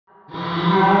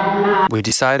We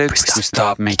decided to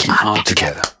stop making out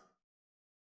together.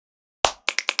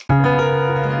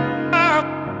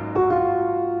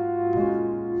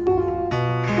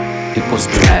 It was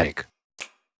dramatic.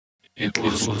 It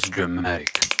was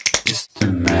dramatic. Just a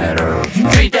matter of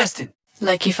predestined.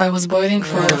 Like if I was boiling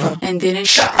forever and didn't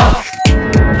Shut up!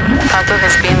 Kato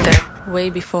has been there way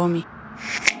before me.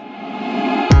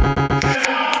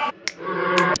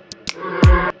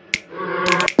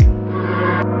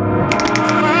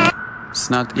 It's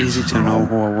not easy to know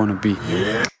who I want to be.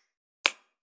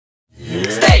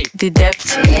 Stay! The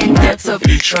depth of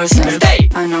each person. Stay!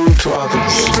 Unknown to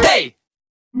others. Stay!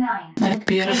 9, My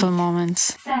beautiful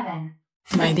moments. 7,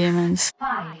 My demons.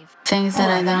 5, Things that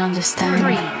I don't understand.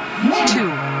 3, 2,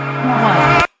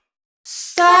 1.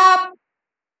 Stop!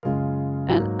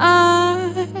 And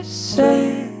I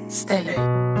say, stay.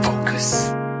 Focus.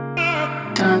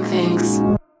 Turn things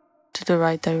to the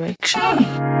right direction.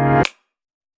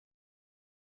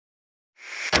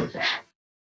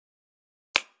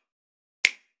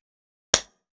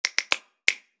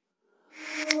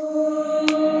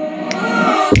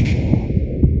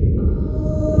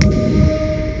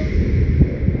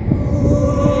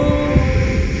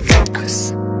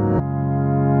 Focus.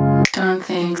 Turn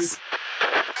things.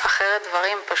 אחרת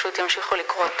דברים פשוט ימשיכו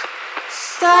לקרות.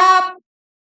 Stop!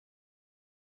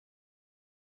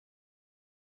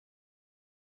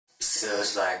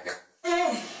 Feels like.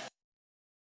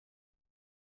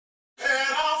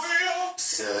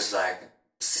 Feels like.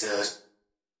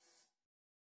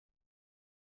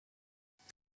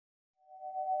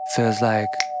 Feels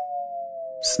like.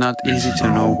 It's not easy to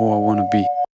know who I want to be.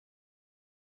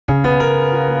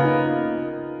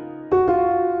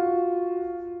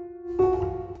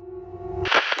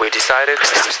 We decided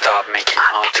to stop making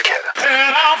out together.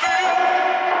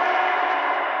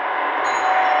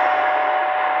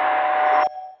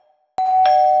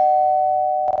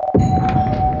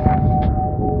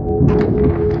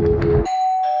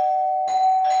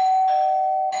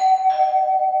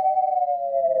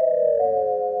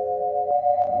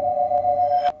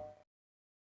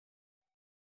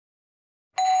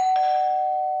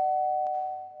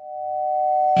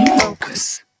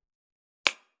 Focus.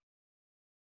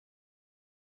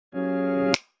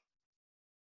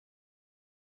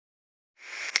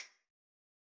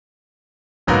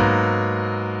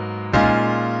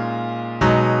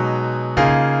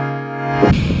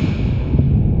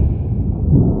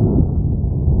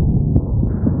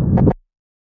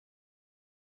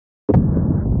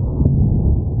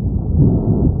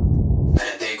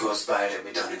 A day goes by that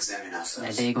we don't examine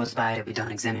ourselves. A day goes by that we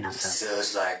don't examine ourselves.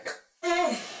 Feels like.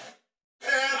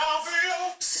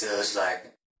 Feels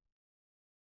like.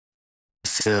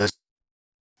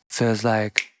 Feels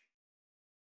like.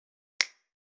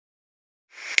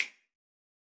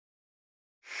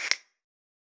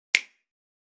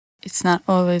 It's not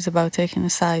always about taking a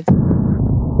side.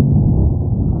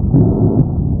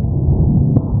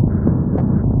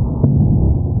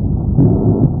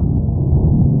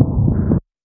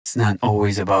 It's not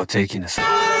always about taking a side.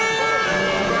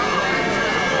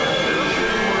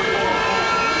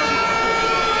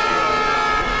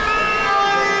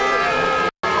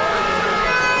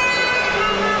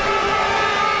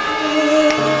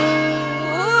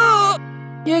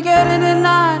 You get it in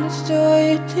line, it's the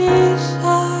way you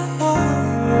decide.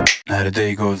 Not a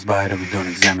day goes by that we don't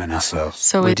examine ourselves.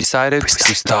 So we we decided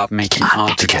to stop making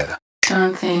out together.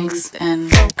 turn things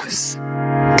and Focus.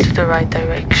 to the right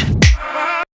direction.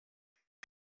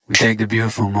 We take the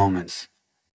beautiful moments,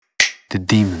 the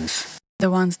demons, The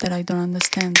ones that I don't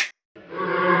understand.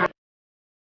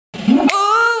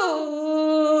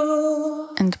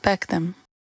 And pack them